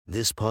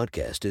This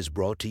podcast is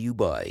brought to you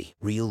by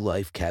Real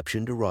Life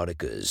Captioned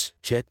Eroticas.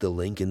 Check the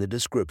link in the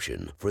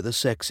description for the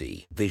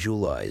sexy,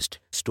 visualized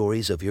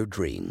stories of your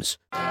dreams.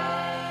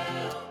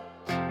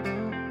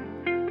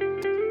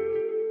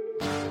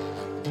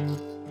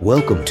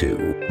 Welcome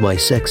to My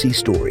Sexy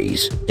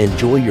Stories.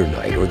 Enjoy your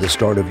night or the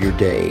start of your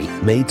day,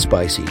 made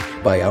spicy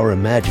by our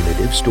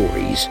imaginative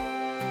stories.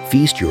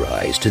 Feast your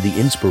eyes to the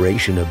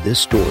inspiration of this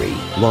story,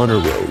 Lana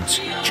Rhodes.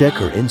 Check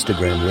her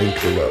Instagram link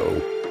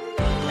below.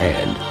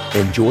 And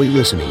enjoy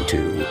listening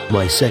to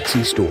My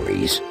Sexy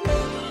Stories.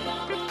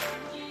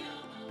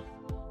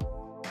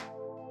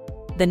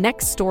 The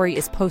next story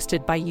is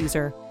posted by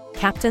user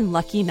Captain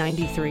Lucky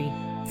 93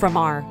 from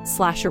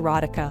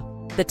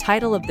r/erotica. The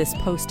title of this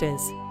post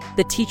is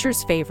The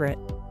Teacher's Favorite.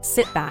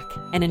 Sit back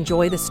and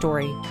enjoy the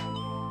story.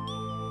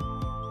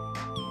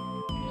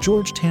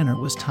 George Tanner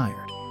was tired.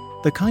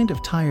 The kind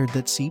of tired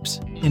that seeps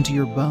into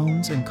your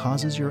bones and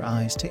causes your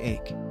eyes to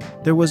ache.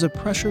 There was a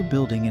pressure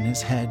building in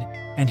his head,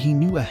 and he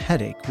knew a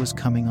headache was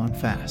coming on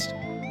fast.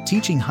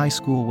 Teaching high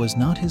school was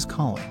not his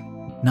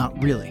calling.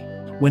 Not really.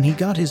 When he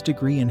got his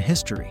degree in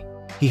history,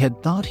 he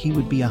had thought he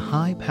would be a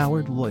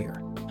high-powered lawyer.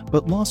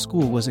 But law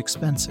school was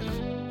expensive,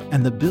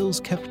 and the bills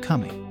kept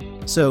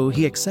coming. So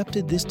he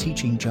accepted this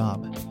teaching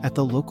job at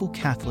the local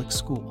Catholic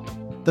school.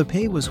 The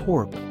pay was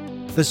horrible,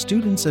 the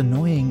students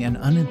annoying and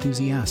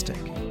unenthusiastic,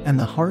 and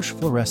the harsh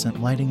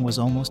fluorescent lighting was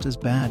almost as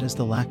bad as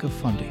the lack of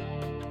funding.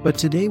 But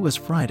today was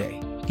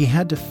Friday. He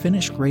had to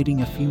finish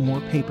grading a few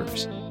more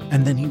papers,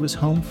 and then he was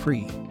home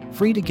free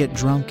to get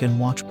drunk and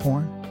watch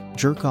porn,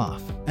 jerk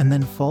off, and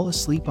then fall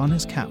asleep on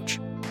his couch.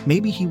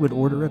 Maybe he would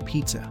order a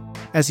pizza.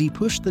 As he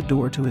pushed the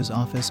door to his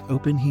office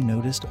open, he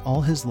noticed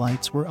all his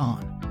lights were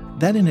on.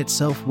 That in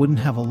itself wouldn't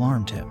have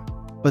alarmed him,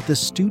 but the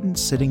student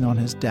sitting on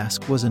his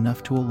desk was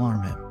enough to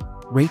alarm him.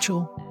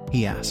 "Rachel?"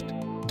 he asked,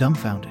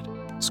 dumbfounded.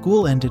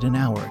 School ended an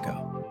hour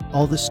ago.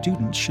 All the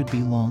students should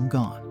be long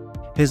gone.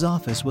 His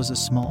office was a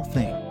small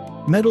thing.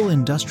 Metal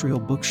industrial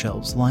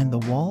bookshelves lined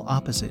the wall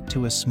opposite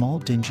to a small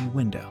dingy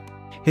window.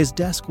 His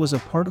desk was a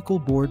particle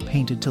board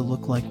painted to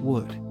look like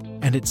wood,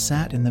 and it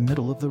sat in the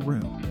middle of the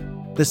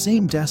room. The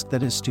same desk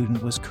that his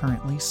student was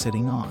currently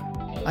sitting on.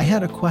 "I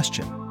had a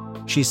question,"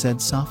 she said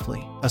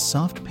softly, a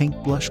soft pink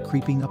blush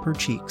creeping up her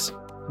cheeks.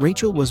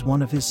 Rachel was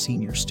one of his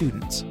senior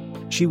students.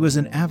 She was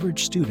an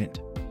average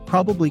student,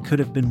 probably could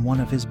have been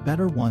one of his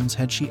better ones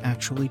had she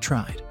actually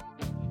tried.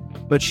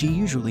 But she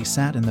usually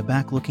sat in the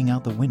back looking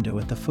out the window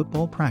at the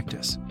football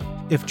practice.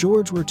 If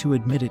George were to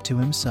admit it to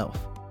himself,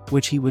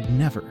 which he would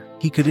never,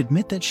 he could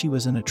admit that she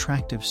was an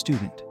attractive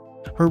student.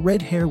 Her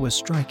red hair was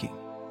striking,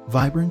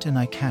 vibrant and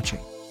eye-catching,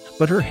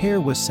 but her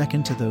hair was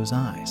second to those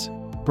eyes,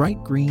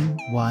 bright green,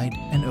 wide,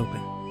 and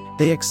open.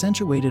 They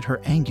accentuated her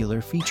angular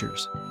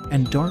features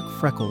and dark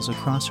freckles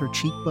across her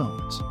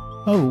cheekbones.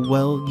 "Oh,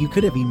 well, you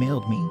could have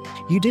emailed me.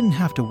 You didn't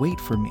have to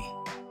wait for me,"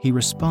 he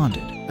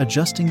responded,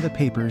 adjusting the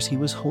papers he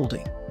was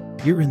holding.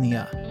 "You're in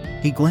the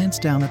He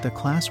glanced down at the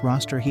class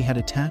roster he had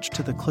attached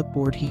to the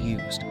clipboard he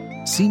used.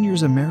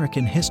 "Seniors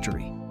American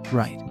History,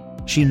 right?"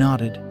 She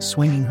nodded,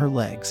 swinging her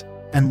legs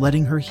and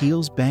letting her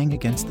heels bang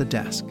against the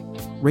desk.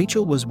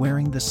 Rachel was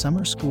wearing the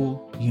summer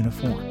school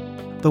uniform.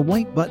 The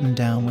white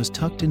button-down was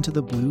tucked into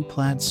the blue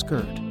plaid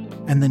skirt,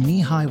 and the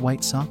knee-high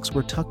white socks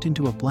were tucked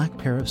into a black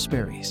pair of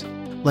Sperry's.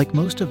 Like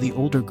most of the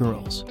older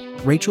girls,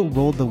 Rachel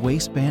rolled the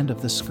waistband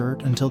of the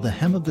skirt until the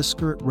hem of the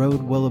skirt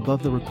rode well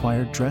above the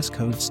required dress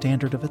code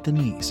standard of at the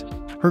knees.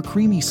 Her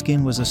creamy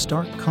skin was a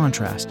stark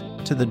contrast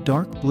to the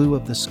dark blue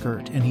of the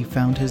skirt, and he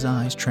found his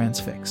eyes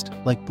transfixed,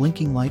 like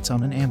blinking lights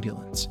on an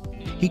ambulance.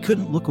 He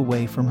couldn't look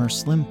away from her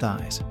slim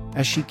thighs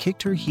as she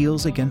kicked her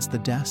heels against the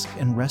desk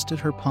and rested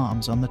her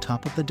palms on the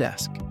top of the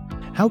desk.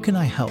 "How can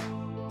I help?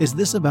 Is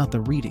this about the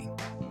reading?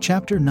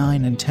 Chapter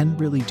 9 and 10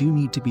 really do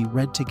need to be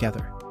read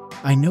together.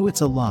 I know it's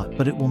a lot,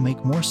 but it will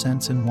make more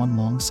sense in one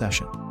long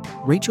session."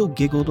 Rachel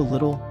giggled a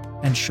little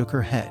and shook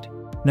her head.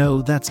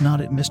 "No, that's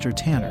not it, Mr.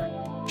 Tanner."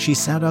 She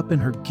sat up and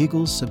her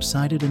giggles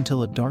subsided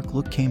until a dark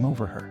look came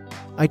over her.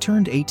 "I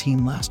turned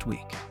 18 last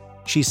week,"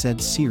 she said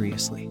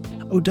seriously.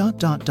 "Oh,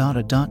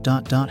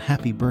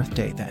 happy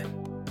birthday then,"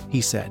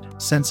 he said,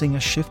 sensing a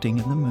shifting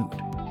in the mood.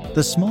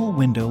 The small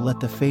window let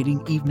the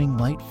fading evening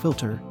light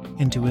filter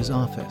into his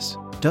office,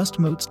 dust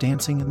motes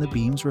dancing in the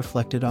beams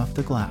reflected off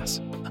the glass.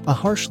 A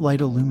harsh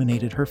light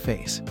illuminated her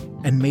face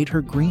and made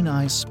her green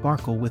eyes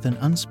sparkle with an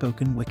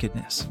unspoken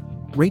wickedness.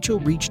 Rachel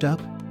reached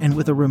up, and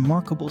with a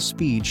remarkable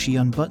speed she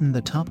unbuttoned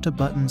the top to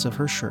buttons of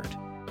her shirt.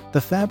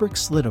 The fabric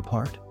slid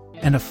apart,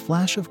 and a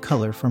flash of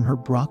color from her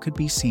bra could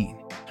be seen.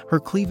 Her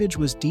cleavage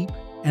was deep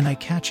and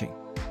eye-catching.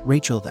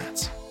 "Rachel,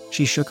 that's..."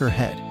 She shook her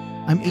head.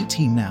 "I'm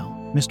 18 now,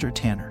 Mr.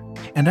 Tanner,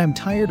 and I'm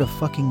tired of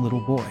fucking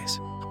little boys.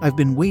 I've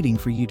been waiting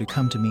for you to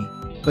come to me,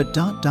 but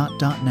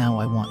now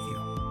I want you."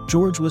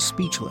 George was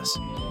speechless.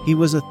 He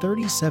was a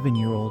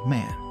 37-year-old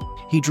man.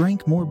 He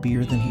drank more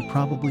beer than he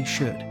probably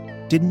should,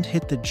 didn't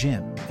hit the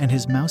gym, and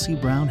his mousy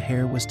brown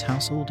hair was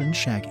tousled and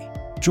shaggy.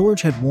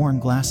 George had worn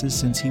glasses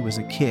since he was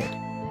a kid,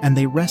 and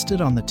they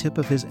rested on the tip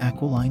of his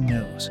aquiline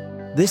nose.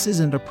 "This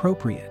isn't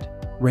appropriate,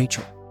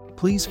 Rachel.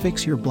 Please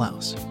fix your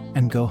blouse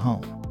and go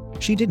home."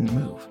 She didn't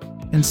move.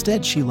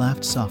 Instead, she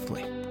laughed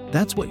softly.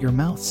 "That's what your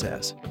mouth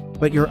says,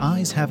 but your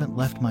eyes haven't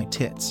left my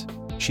tits."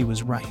 She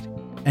was right.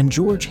 And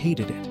George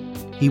hated it.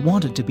 He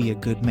wanted to be a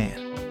good man,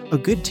 a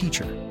good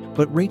teacher,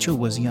 but Rachel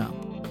was young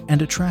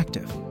and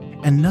attractive,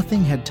 and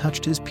nothing had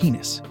touched his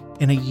penis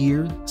in a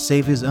year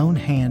save his own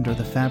hand or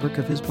the fabric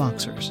of his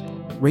boxers.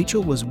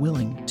 Rachel was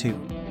willing to.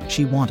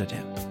 She wanted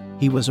him.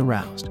 He was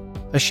aroused,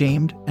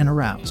 ashamed and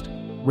aroused.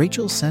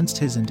 Rachel sensed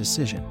his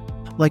indecision.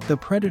 Like the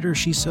predator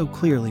she so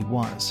clearly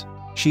was,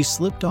 she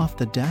slipped off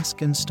the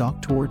desk and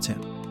stalked towards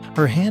him.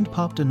 Her hand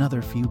popped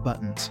another few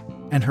buttons,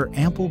 and her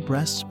ample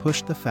breasts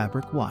pushed the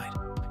fabric wide.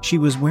 She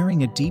was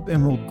wearing a deep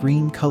emerald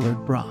green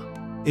colored bra.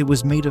 It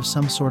was made of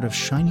some sort of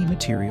shiny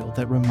material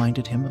that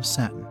reminded him of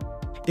satin.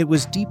 It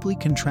was deeply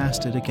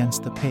contrasted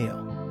against the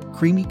pale,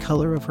 creamy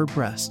color of her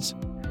breasts.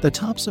 The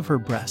tops of her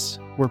breasts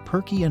were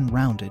perky and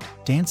rounded,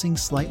 dancing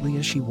slightly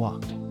as she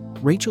walked.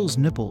 Rachel's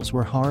nipples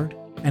were hard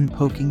and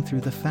poking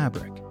through the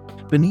fabric.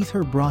 Beneath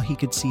her bra he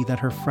could see that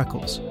her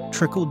freckles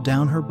trickled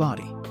down her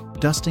body,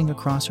 dusting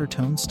across her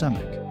toned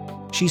stomach.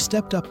 She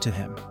stepped up to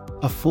him,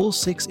 a full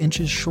 6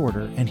 inches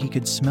shorter, and he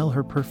could smell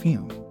her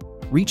perfume.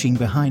 Reaching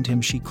behind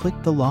him, she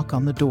clicked the lock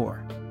on the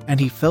door,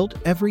 and he felt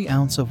every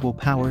ounce of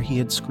willpower he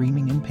had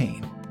screaming in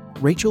pain.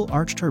 Rachel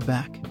arched her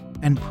back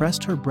and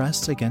pressed her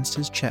breasts against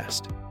his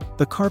chest.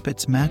 The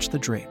carpets matched the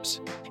drapes.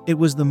 It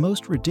was the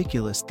most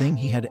ridiculous thing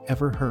he had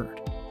ever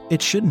heard.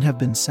 It shouldn't have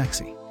been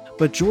sexy,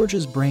 but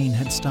George's brain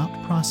had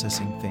stopped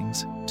processing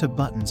things to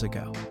buttons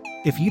ago.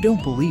 "If you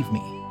don't believe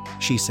me,"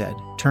 she said,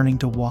 turning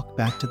to walk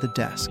back to the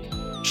desk.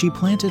 She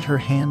planted her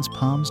hands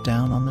palms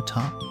down on the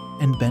top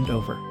and bent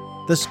over.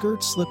 The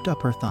skirt slipped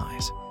up her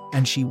thighs,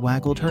 and she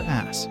waggled her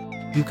ass.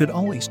 "You could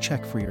always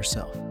check for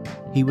yourself."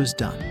 He was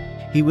done.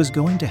 He was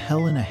going to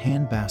hell in a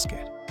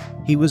handbasket.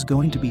 He was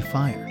going to be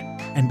fired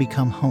and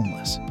become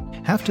homeless,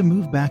 have to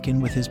move back in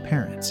with his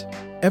parents.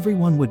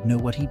 Everyone would know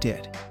what he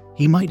did.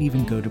 He might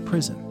even go to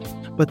prison.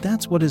 But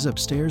that's what his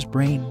upstairs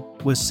brain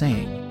was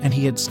saying, and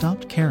he had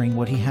stopped caring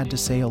what he had to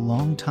say a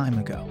long time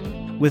ago.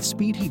 With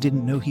speed he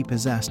didn't know he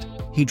possessed,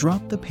 he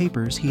dropped the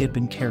papers he had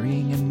been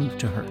carrying and moved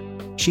to her.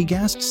 She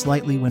gasped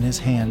slightly when his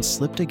hand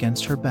slipped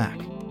against her back.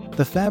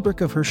 The fabric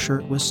of her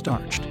shirt was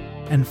starched,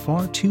 and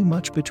far too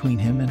much between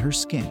him and her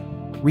skin.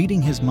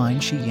 Reading his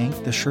mind, she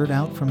yanked the shirt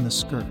out from the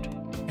skirt,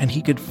 and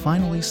he could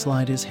finally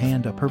slide his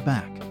hand up her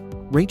back.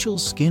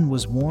 Rachel's skin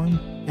was warm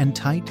and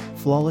tight,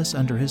 flawless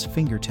under his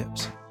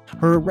fingertips.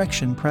 Her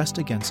erection pressed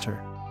against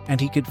her,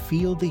 and he could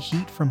feel the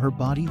heat from her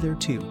body there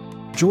too.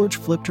 George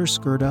flipped her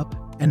skirt up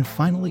and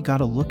finally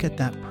got a look at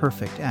that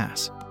perfect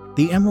ass.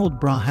 The emerald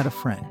bra had a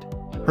friend.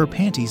 Her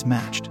panties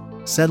matched,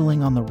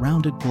 settling on the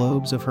rounded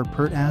globes of her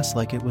pert ass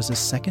like it was a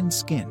second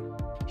skin.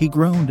 He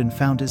groaned and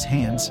found his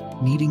hands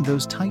kneading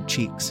those tight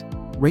cheeks.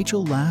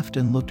 Rachel laughed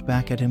and looked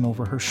back at him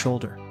over her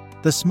shoulder.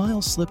 The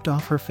smile slipped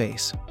off her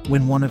face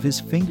when one of his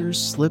fingers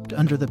slipped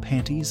under the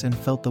panties and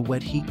felt the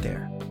wet heat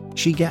there.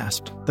 She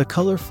gasped, the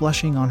color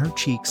flushing on her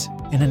cheeks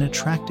in an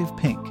attractive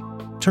pink.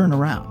 "Turn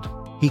around,"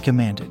 he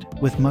commanded,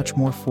 with much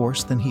more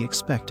force than he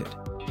expected.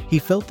 He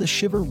felt the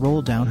shiver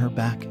roll down her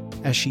back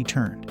as she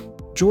turned.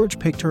 George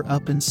picked her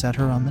up and set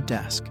her on the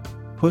desk,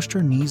 pushed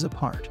her knees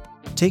apart.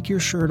 "Take your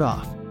shirt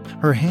off."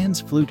 Her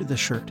hands flew to the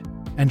shirt,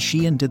 and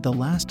she undid the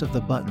last of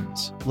the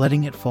buttons,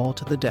 letting it fall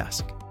to the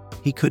desk.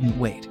 He couldn't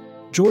wait.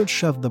 George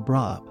shoved the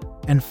bra up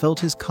and felt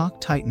his cock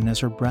tighten as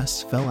her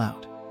breasts fell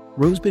out.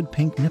 Rosebud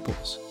pink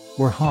nipples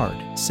were hard,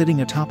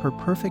 sitting atop her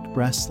perfect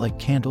breasts like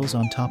candles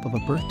on top of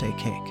a birthday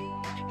cake.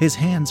 His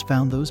hands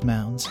found those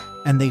mounds,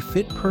 and they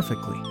fit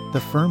perfectly. The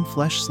firm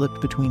flesh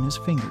slipped between his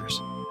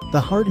fingers,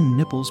 the hardened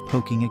nipples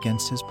poking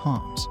against his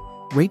palms.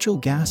 Rachel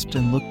gasped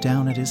and looked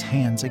down at his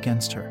hands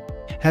against her.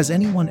 "Has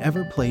anyone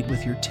ever played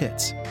with your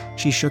tits?"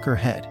 She shook her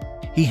head.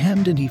 He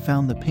hemmed and he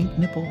found the pink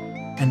nipple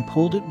and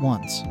pulled it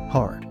once,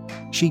 hard.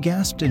 She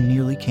gasped and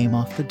nearly came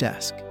off the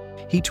desk.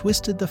 He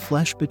twisted the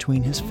flesh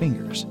between his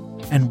fingers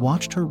and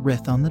watched her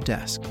writhe on the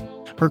desk.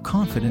 Her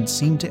confidence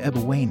seemed to ebb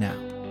away now,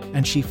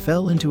 and she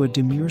fell into a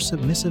demure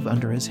submissive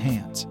under his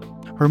hands.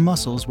 Her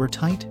muscles were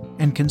tight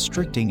and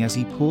constricting as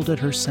he pulled at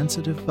her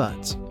sensitive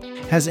buds.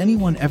 "Has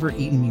anyone ever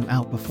eaten you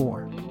out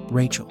before,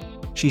 Rachel?"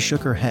 She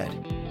shook her head.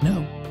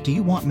 "No. Do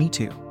you want me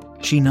to?"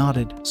 She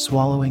nodded,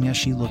 swallowing as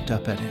she looked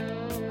up at him.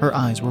 Her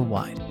eyes were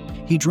wide.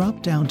 He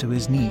dropped down to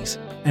his knees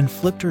and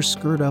flipped her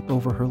skirt up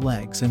over her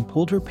legs and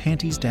pulled her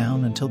panties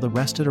down until they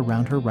rested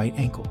around her right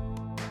ankle.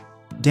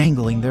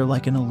 Dangling there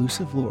like an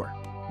elusive lure,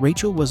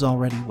 Rachel was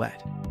already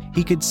wet.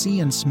 He could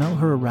see and smell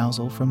her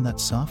arousal from that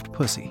soft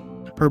pussy.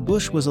 Her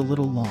bush was a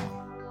little long,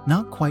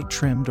 not quite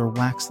trimmed or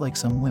waxed like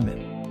some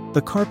women.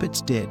 The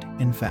carpets did,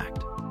 in fact,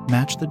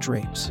 match the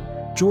drapes.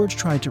 George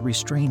tried to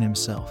restrain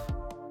himself,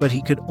 but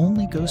he could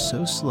only go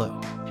so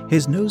slow.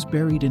 His nose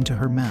buried into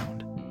her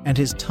mound, and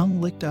his tongue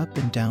licked up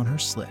and down her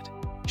slit.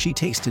 She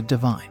tasted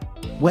divine.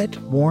 Wet,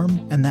 warm,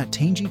 and that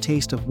tangy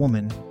taste of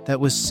woman that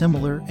was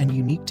similar and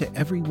unique to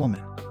every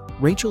woman.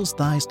 Rachel's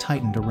thighs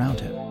tightened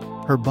around him,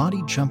 her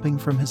body jumping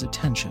from his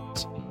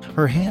attentions.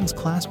 Her hands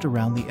clasped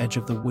around the edge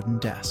of the wooden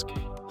desk,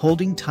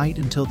 holding tight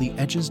until the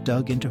edges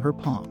dug into her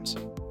palms.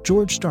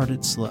 George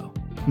started slow,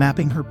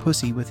 mapping her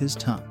pussy with his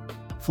tongue.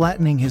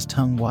 Flattening his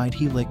tongue wide,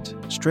 he licked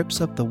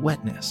strips up the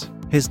wetness,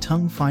 his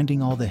tongue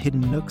finding all the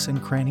hidden nooks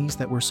and crannies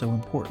that were so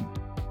important.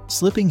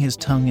 Slipping his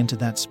tongue into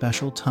that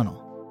special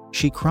tunnel,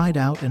 she cried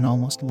out and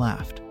almost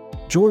laughed.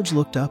 George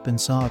looked up and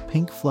saw a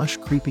pink flush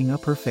creeping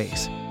up her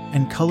face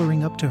and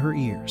coloring up to her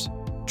ears.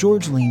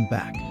 George leaned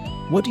back.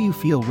 "What do you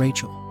feel,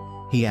 Rachel?"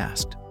 he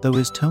asked, though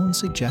his tone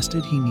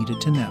suggested he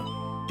needed to know.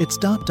 "It's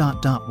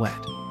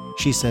wet,"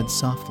 she said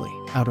softly,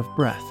 out of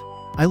breath.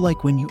 "I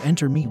like when you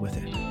enter me with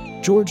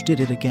it." George did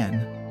it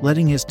again,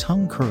 letting his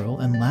tongue curl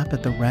and lap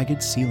at the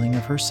ragged ceiling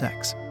of her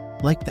sex.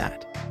 Like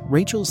that,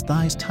 Rachel's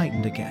thighs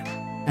tightened again,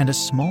 and a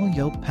small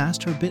yelp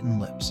passed her bitten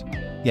lips.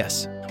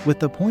 Yes, with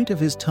the point of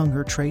his tongue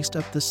her traced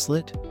up the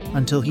slit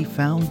until he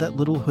found that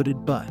little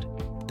hooded bud,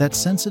 that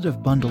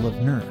sensitive bundle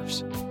of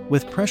nerves.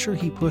 With pressure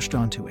he pushed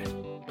onto it,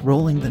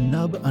 rolling the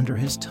nub under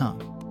his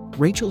tongue.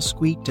 Rachel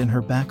squeaked and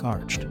her back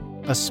arched,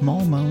 a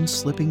small moan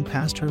slipping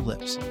past her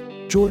lips.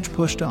 George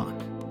pushed on.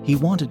 He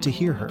wanted to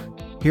hear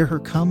her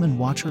come and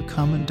watch her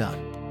come undone.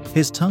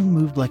 His tongue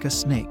moved like a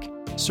snake,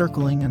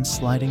 circling and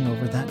sliding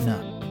over that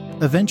nub.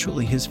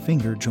 Eventually his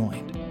finger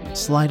joined,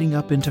 sliding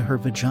up into her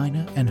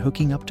vagina and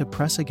hooking up to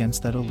press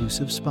against that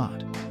elusive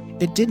spot.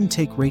 It didn't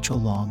take Rachel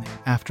long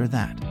after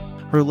that.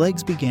 Her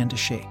legs began to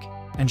shake,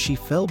 and she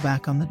fell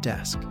back on the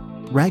desk.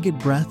 Ragged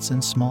breaths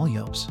and small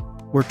yelps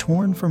were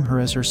torn from her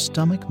as her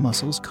stomach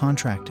muscles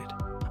contracted.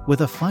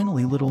 With a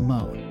finally little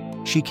moan,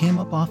 she came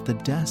up off the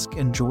desk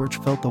and George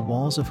felt the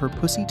walls of her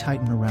pussy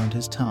tighten around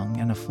his tongue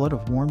and a flood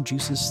of warm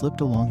juices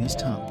slipped along his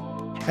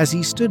tongue. As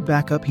he stood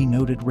back up, he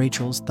noted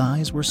Rachel's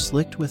thighs were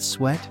slicked with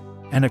sweat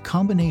and a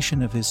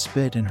combination of his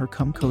spit and her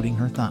cum coating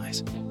her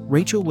thighs.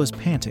 Rachel was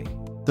panting,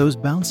 those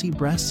bouncy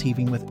breasts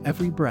heaving with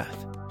every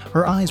breath.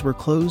 Her eyes were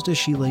closed as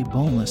she lay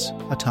boneless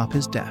atop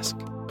his desk.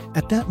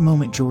 At that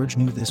moment, George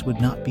knew this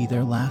would not be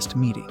their last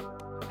meeting.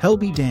 Hell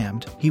be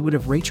damned, he would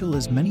have Rachel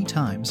as many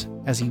times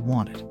as he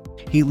wanted.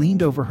 He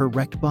leaned over her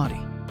wrecked body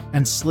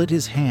and slid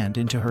his hand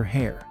into her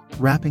hair,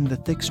 wrapping the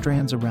thick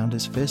strands around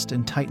his fist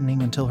and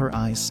tightening until her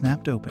eyes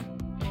snapped open.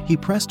 He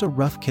pressed a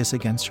rough kiss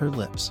against her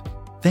lips.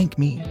 "Thank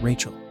me,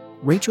 Rachel."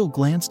 Rachel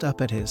glanced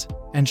up at his,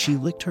 and she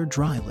licked her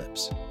dry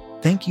lips.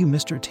 "Thank you,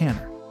 Mr.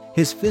 Tanner."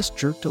 His fist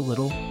jerked a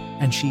little,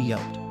 and she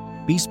yelped.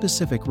 "Be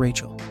specific,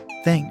 Rachel."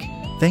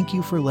 Thank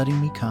you for letting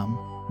me come,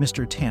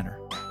 Mr. Tanner."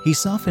 He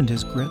softened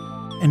his grip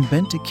and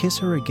bent to kiss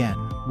her again,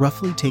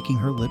 roughly taking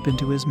her lip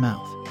into his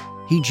mouth.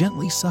 He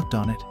gently sucked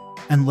on it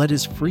and let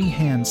his free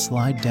hand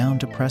slide down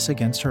to press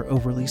against her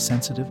overly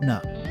sensitive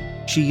nub.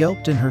 She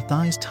yelped and her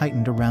thighs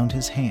tightened around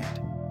his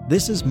hand.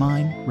 "This is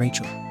mine,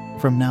 Rachel.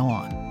 From now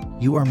on,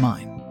 you are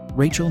mine."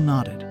 Rachel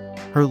nodded,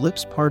 her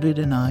lips parted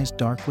and eyes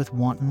dark with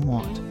wanton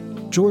want.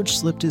 George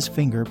slipped his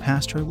finger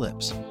past her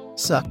lips.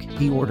 "Suck,"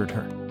 he ordered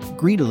her.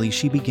 Greedily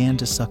she began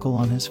to suckle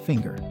on his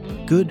finger.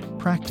 "Good,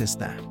 practice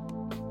that."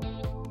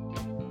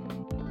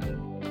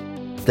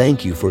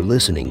 Thank you for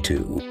listening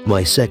to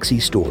My Sexy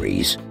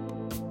Stories.